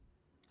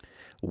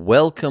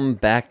Welcome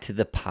back to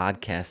the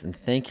podcast, and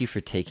thank you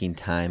for taking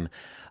time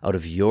out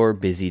of your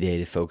busy day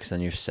to focus on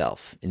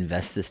yourself.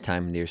 Invest this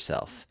time into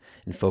yourself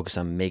and focus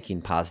on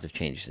making positive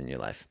changes in your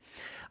life.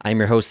 I'm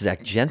your host,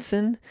 Zach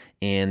Jensen,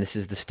 and this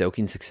is the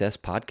Stoking Success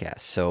Podcast.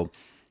 So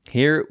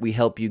here we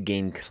help you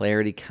gain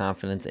clarity,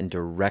 confidence, and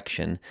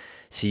direction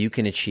so you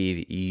can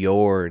achieve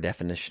your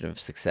definition of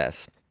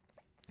success.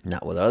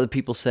 Not what other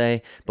people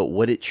say, but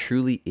what it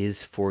truly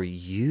is for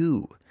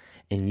you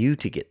and you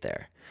to get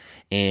there.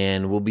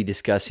 And we'll be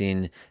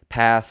discussing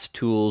paths,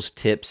 tools,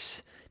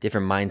 tips,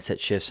 different mindset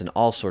shifts, and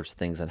all sorts of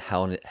things on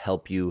how to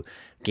help you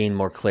gain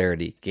more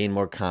clarity, gain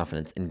more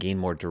confidence, and gain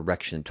more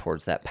direction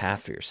towards that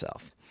path for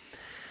yourself.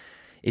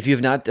 If you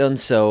have not done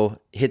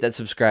so, hit that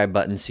subscribe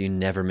button so you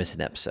never miss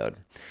an episode.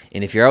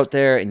 And if you're out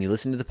there and you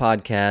listen to the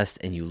podcast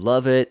and you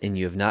love it and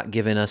you have not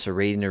given us a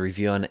rating or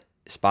review on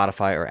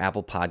Spotify or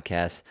Apple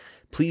Podcasts,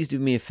 please do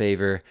me a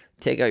favor,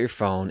 take out your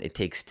phone. It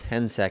takes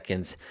 10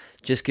 seconds.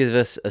 Just give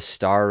us a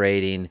star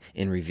rating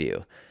and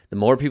review. The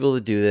more people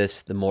that do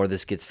this, the more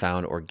this gets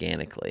found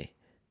organically.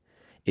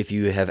 If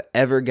you have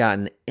ever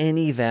gotten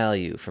any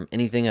value from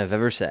anything I've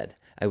ever said,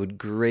 I would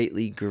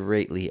greatly,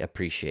 greatly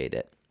appreciate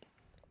it.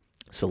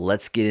 So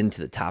let's get into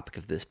the topic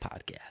of this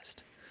podcast.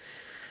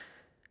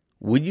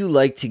 Would you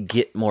like to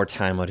get more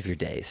time out of your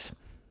days?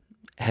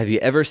 Have you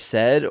ever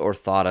said or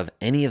thought of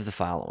any of the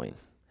following?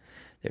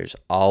 There's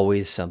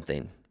always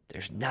something.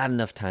 There's not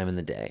enough time in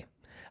the day.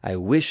 I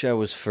wish I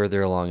was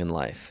further along in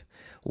life.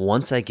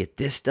 Once I get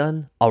this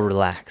done, I'll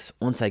relax.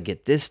 Once I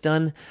get this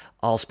done,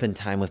 I'll spend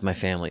time with my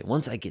family.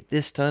 Once I get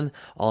this done,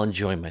 I'll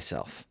enjoy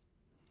myself.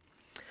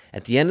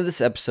 At the end of this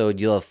episode,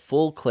 you'll have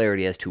full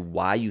clarity as to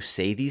why you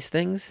say these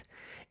things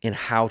and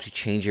how to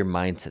change your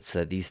mindset so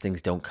that these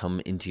things don't come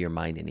into your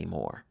mind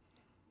anymore.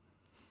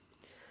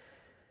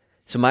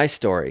 So my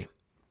story.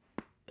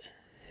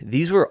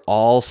 These were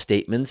all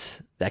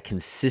statements that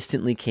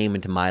consistently came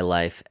into my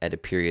life at a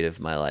period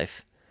of my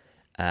life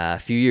a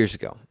few years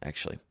ago,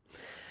 actually.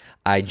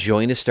 I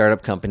joined a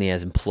startup company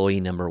as employee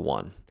number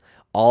one.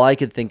 All I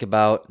could think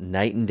about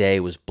night and day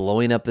was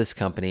blowing up this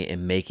company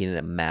and making it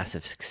a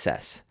massive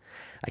success.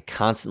 I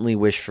constantly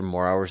wished for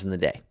more hours in the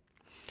day.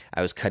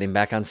 I was cutting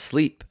back on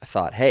sleep. I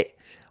thought, hey,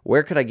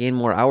 where could I gain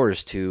more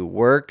hours to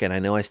work? And I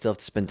know I still have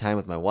to spend time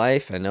with my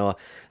wife. I know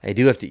I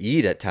do have to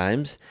eat at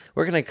times.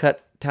 Where can I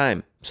cut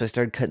time? So I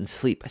started cutting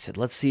sleep. I said,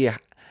 let's see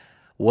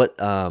what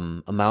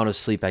amount of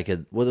sleep I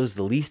could, what was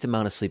the least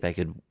amount of sleep I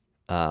could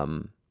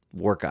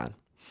work on.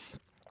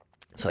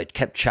 So I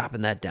kept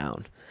chopping that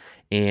down.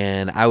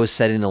 And I was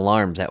setting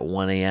alarms at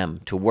 1 a.m.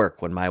 to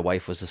work when my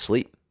wife was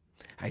asleep.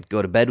 I'd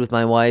go to bed with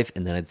my wife,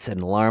 and then I'd set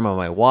an alarm on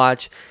my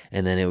watch,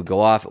 and then it would go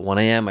off at 1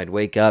 a.m. I'd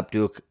wake up,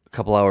 do a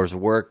couple hours of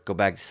work, go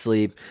back to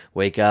sleep,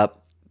 wake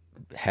up,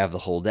 have the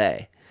whole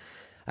day.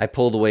 I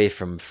pulled away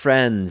from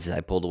friends. I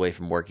pulled away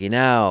from working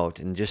out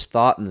and just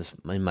thought in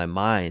my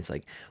mind, it's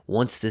like,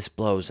 once this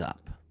blows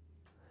up,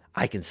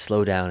 I can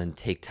slow down and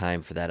take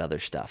time for that other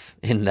stuff.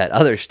 And that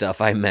other stuff,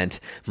 I meant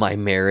my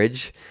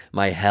marriage,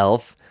 my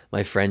health,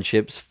 my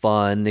friendships,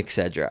 fun,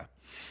 etc.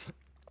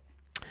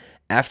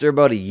 After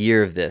about a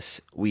year of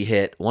this, we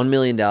hit $1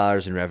 million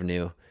in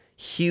revenue,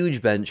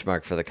 huge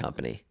benchmark for the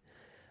company.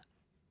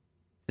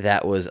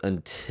 That was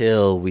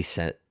until we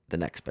set the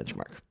next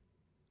benchmark.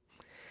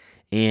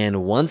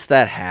 And once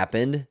that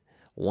happened,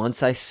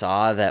 once I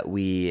saw that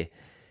we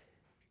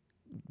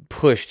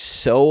pushed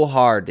so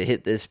hard to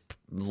hit this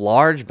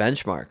large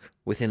benchmark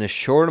within a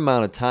short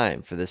amount of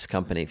time for this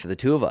company, for the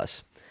two of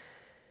us,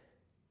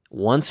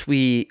 once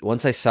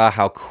I saw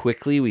how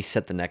quickly we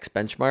set the next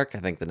benchmark, I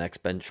think the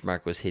next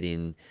benchmark was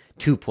hitting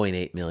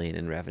 2.8 million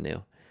in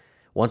revenue.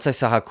 Once I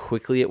saw how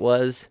quickly it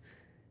was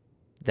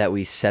that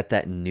we set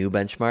that new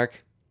benchmark,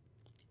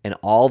 and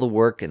all the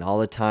work and all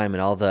the time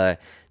and all the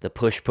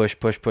push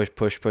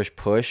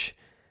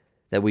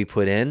that we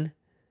put in,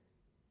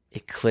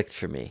 it clicked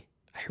for me.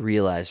 I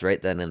realized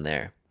right then and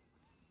there.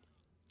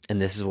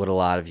 And this is what a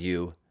lot of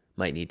you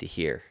might need to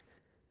hear.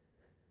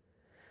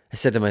 I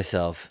said to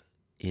myself,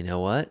 you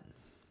know what?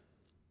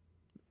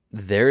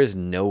 There is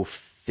no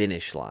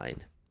finish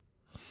line.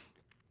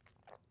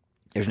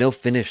 There's no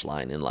finish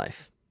line in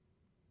life.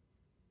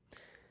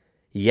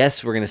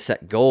 Yes, we're going to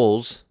set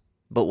goals,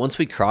 but once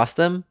we cross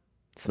them,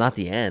 it's not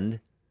the end.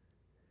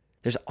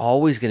 There's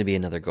always going to be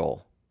another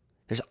goal.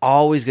 There's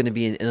always going to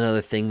be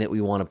another thing that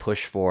we want to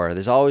push for.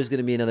 There's always going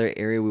to be another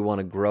area we want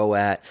to grow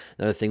at,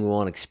 another thing we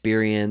want to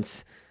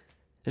experience.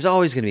 There's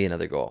always going to be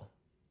another goal.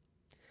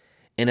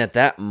 And at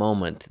that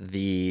moment,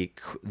 the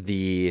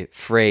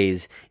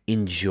phrase,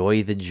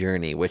 enjoy the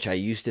journey, which I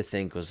used to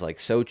think was like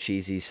so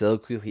cheesy, so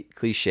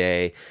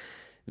cliche,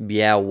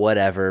 yeah,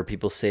 whatever,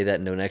 people say that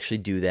and don't actually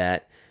do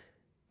that,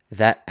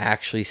 that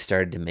actually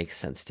started to make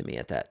sense to me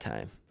at that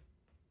time.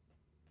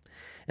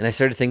 And I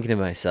started thinking to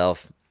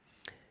myself,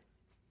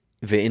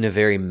 in a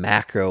very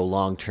macro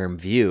long-term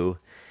view,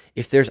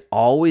 if there's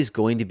always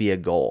going to be a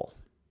goal,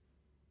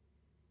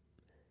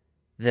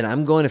 then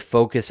I'm going to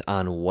focus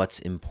on what's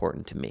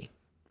important to me.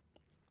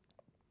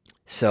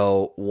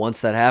 So once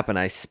that happened,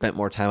 I spent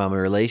more time on my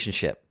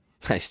relationship.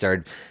 I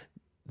started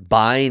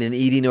buying and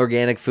eating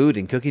organic food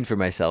and cooking for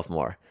myself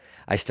more.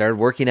 I started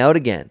working out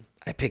again.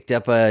 I picked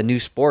up a new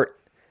sport,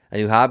 a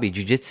new hobby,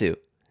 jiu-jitsu.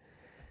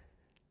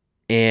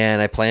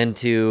 And I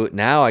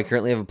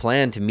currently have a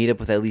plan to meet up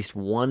with at least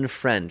one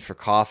friend for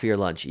coffee or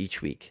lunch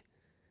each week.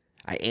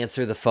 I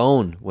answer the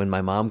phone when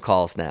my mom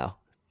calls now.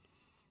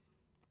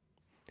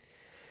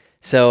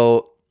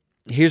 So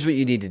here's what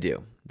you need to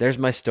do. There's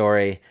my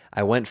story.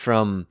 I went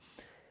from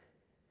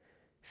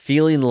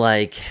feeling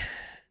like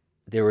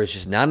there was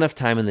just not enough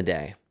time in the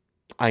day.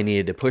 I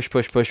needed to push.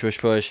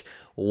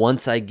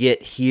 Once I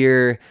get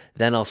here,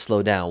 then I'll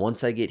slow down.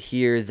 Once I get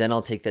here, then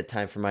I'll take that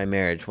time for my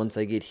marriage. Once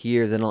I get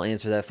here, then I'll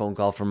answer that phone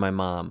call from my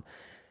mom.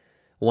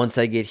 Once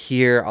I get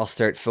here, I'll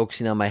start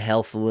focusing on my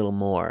health a little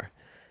more.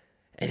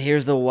 And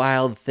here's the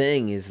wild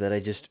thing is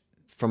that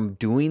from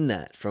doing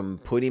that, from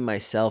putting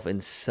myself in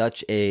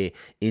such a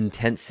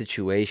intense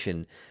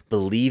situation,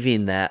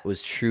 believing that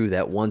was true,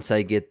 that once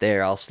I get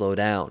there, I'll slow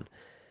down.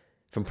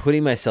 From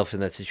putting myself in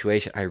that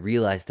situation, I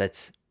realized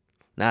that's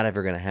not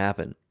ever going to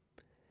happen.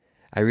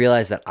 I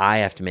realized that I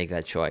have to make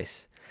that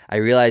choice. I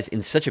realized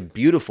in such a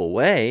beautiful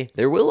way,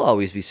 there will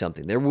always be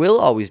something. There will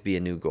always be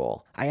a new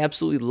goal. I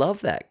absolutely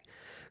love that.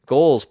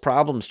 Goals,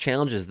 problems,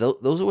 challenges,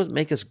 those are what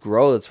make us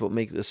grow. That's what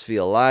make us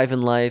feel alive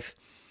in life.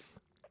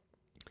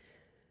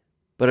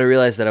 But I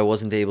realized that I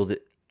wasn't able to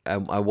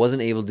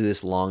do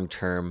this long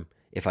term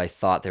if I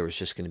thought there was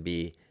just going to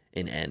be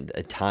an end,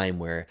 a time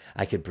where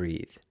I could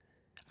breathe.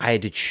 I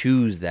had to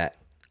choose that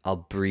I'll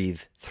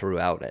breathe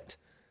throughout it.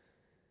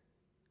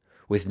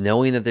 With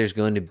knowing that there's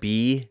going to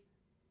be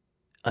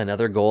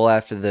another goal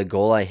after the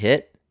goal I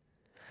hit,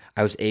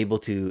 I was able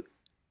to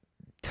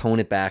tone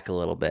it back a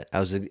little bit. I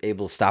was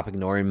able to stop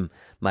ignoring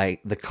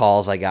the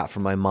calls I got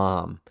from my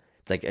mom.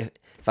 It's like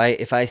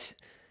if I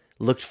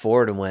looked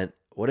forward and went,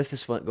 what if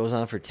this goes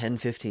on for 10,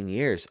 15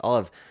 years? I'll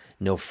have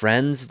no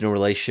friends, no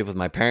relationship with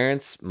my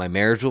parents. My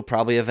marriage will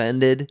probably have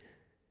ended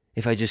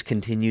if I just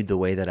continued the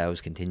way that I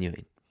was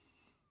continuing.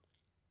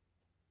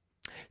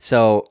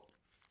 So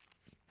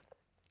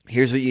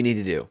here's what you need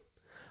to do.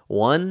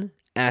 1,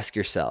 ask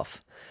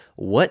yourself,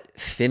 what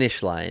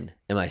finish line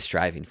am I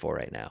striving for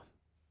right now?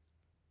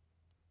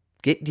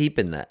 Get deep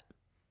in that.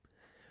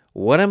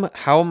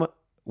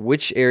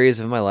 Which areas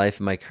of my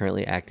life am I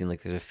currently acting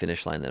like there's a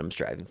finish line that I'm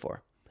striving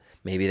for?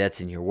 Maybe that's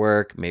in your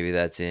work, maybe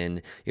that's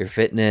in your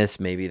fitness,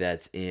 maybe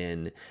that's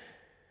in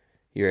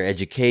your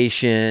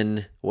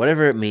education,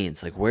 whatever it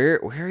means. Like where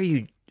are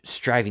you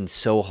striving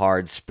so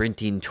hard,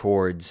 sprinting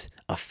towards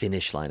a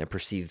finish line, a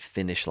perceived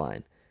finish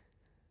line?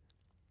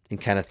 And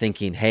kind of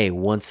thinking, hey,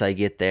 once I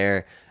get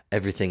there,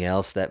 everything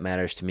else that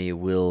matters to me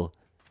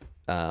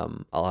I'll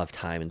have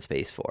time and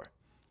space for.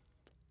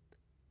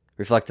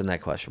 Reflect on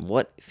that question.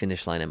 What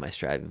finish line am I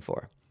striving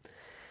for?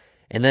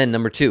 And then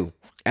number 2,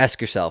 ask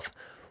yourself,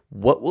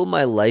 what will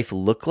my life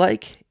look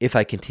like if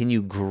I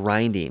continue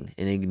grinding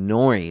and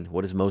ignoring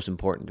what is most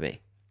important to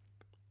me?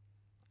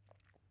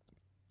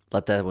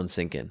 Let that one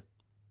sink in.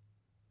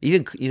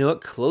 Even, you know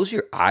what? Close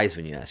your eyes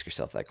when you ask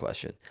yourself that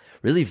question.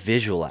 Really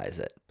visualize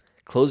it.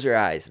 Close your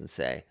eyes and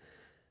say,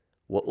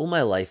 what will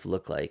my life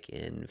look like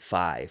in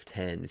 5,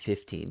 10,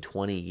 15,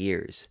 20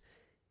 years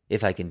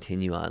if I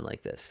continue on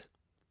like this?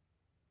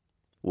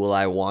 Will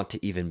I want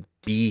to even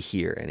be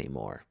here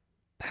anymore?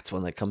 That's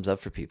one that comes up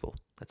for people.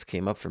 That's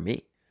came up for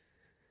me.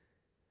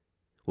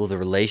 Will the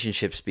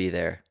relationships be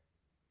there?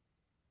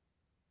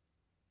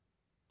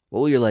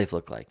 What will your life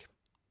look like?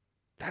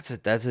 That's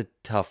a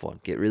tough one.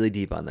 Get really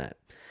deep on that.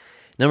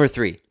 Number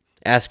 3,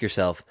 ask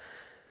yourself,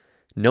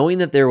 knowing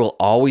that there will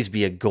always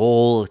be a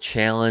goal, a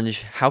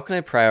challenge, how can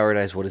I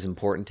prioritize what is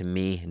important to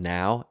me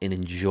now and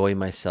enjoy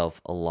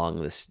myself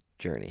along this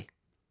journey?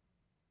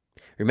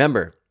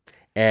 Remember,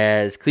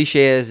 as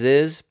cliche as it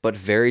is, but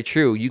very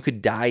true, you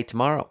could die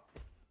tomorrow.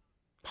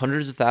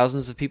 Hundreds of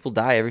thousands of people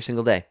die every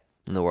single day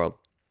in the world.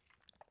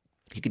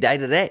 You could die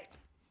today.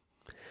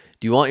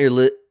 Do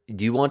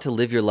you want to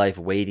live your life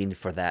waiting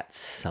for that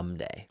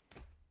someday?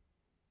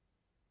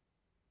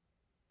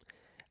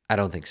 I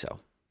don't think so.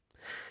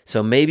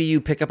 So maybe you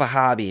pick up a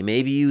hobby.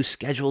 Maybe you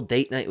schedule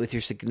date night with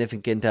your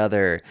significant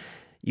other.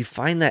 You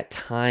find that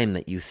time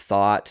that you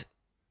thought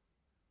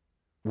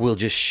will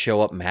just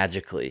show up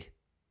magically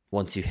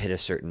once you hit a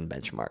certain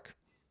benchmark.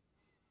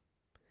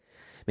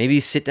 Maybe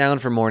you sit down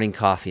for morning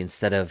coffee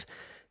instead of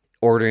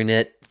ordering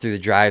it through the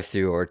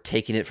drive-thru or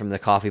taking it from the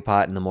coffee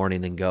pot in the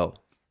morning and go.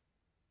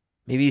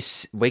 Maybe you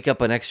wake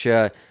up an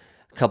extra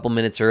couple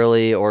minutes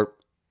early or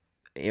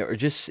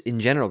just in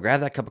general,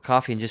 grab that cup of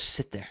coffee and just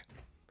sit there.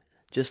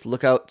 Just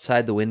look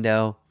outside the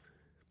window.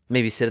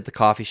 Maybe sit at the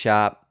coffee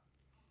shop.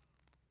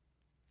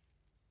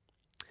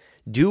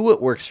 Do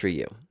what works for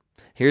you.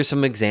 Here's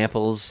some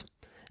examples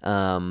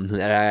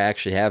that I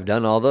actually have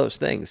done all those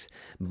things.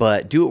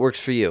 But do what works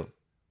for you.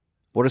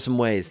 What are some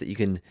ways that you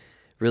can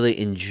really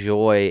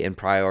enjoy and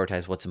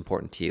prioritize what's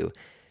important to you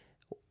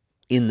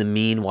in the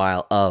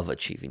meanwhile of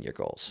achieving your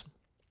goals?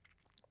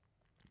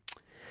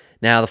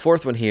 Now, the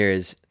 4th one here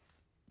is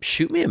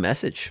shoot me a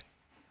message.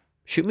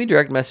 Shoot me a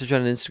direct message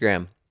on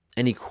Instagram.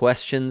 any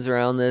questions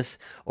around this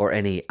or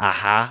any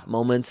aha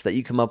moments that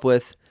you come up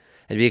with.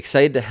 I'd be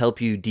excited to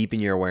help you deepen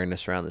your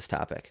awareness around this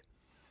topic.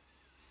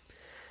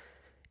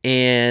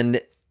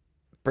 And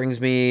brings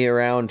me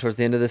around towards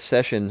the end of this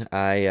session,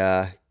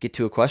 I get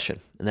to a question.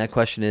 And that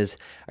question is,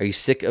 are you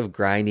sick of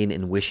grinding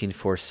and wishing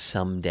for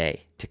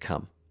someday to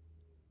come?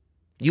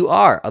 You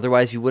are.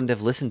 Otherwise, you wouldn't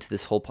have listened to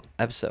this whole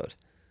episode.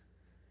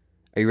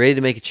 Are you ready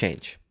to make a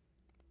change?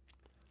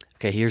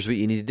 Okay, here's what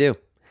you need to do.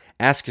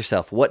 Ask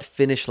yourself, what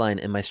finish line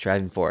am I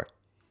striving for?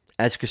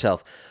 Ask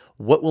yourself,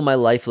 what will my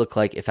life look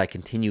like if I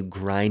continue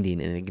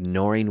grinding and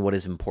ignoring what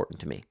is important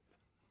to me?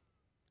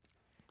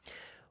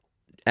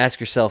 Ask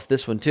yourself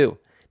this one too.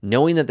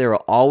 Knowing that there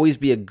will always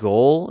be a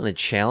goal and a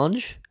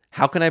challenge,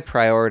 how can I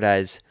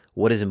prioritize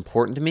what is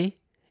important to me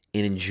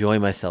and enjoy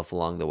myself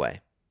along the way?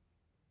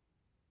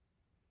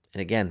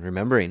 And again,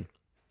 remembering,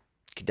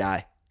 you could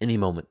die any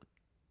moment.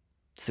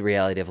 It's the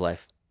reality of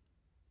life.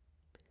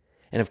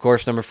 And of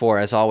course, number 4,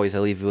 as always, I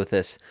leave you with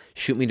this.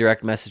 Shoot me a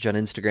direct message on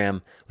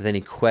Instagram with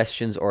any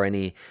questions or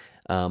any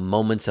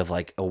moments of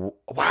like, oh,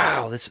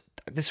 wow, this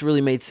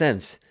really made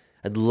sense.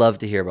 I'd love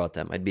to hear about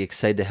them. I'd be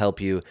excited to help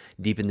you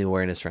deepen the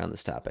awareness around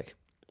this topic.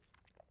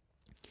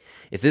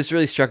 If this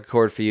really struck a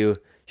chord for you,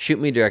 shoot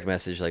me a direct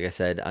message, like I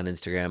said, on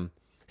Instagram,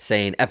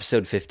 saying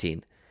episode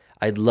 15.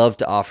 I'd love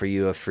to offer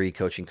you a free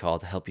coaching call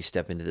to help you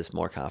step into this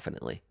more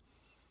confidently.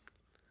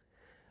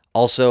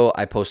 Also,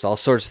 I post all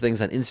sorts of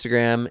things on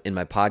Instagram in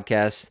my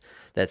podcast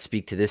that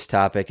speak to this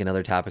topic and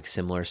other topics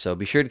similar, so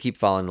be sure to keep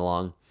following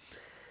along.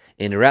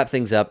 And to wrap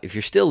things up, if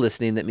you're still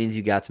listening, that means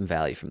you got some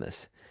value from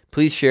this.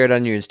 Please share it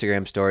on your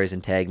Instagram stories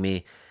and tag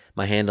me.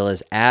 My handle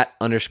is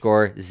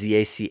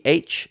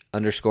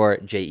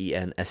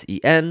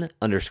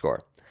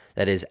 @_ZACH_JENSEN_.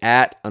 That is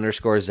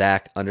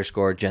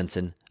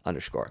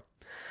 @_Zach_Jensen_.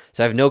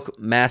 So I have no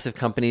massive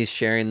companies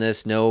sharing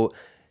this.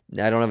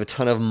 I don't have a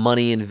ton of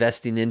money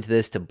investing into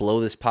this to blow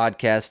this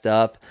podcast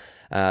up.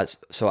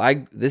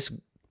 This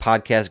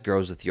podcast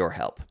grows with your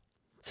help.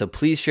 So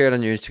please share it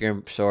on your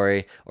Instagram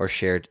story or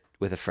share it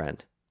with a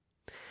friend.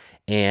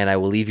 And I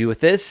will leave you with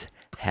this.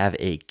 Have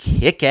a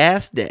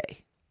kick-ass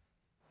day.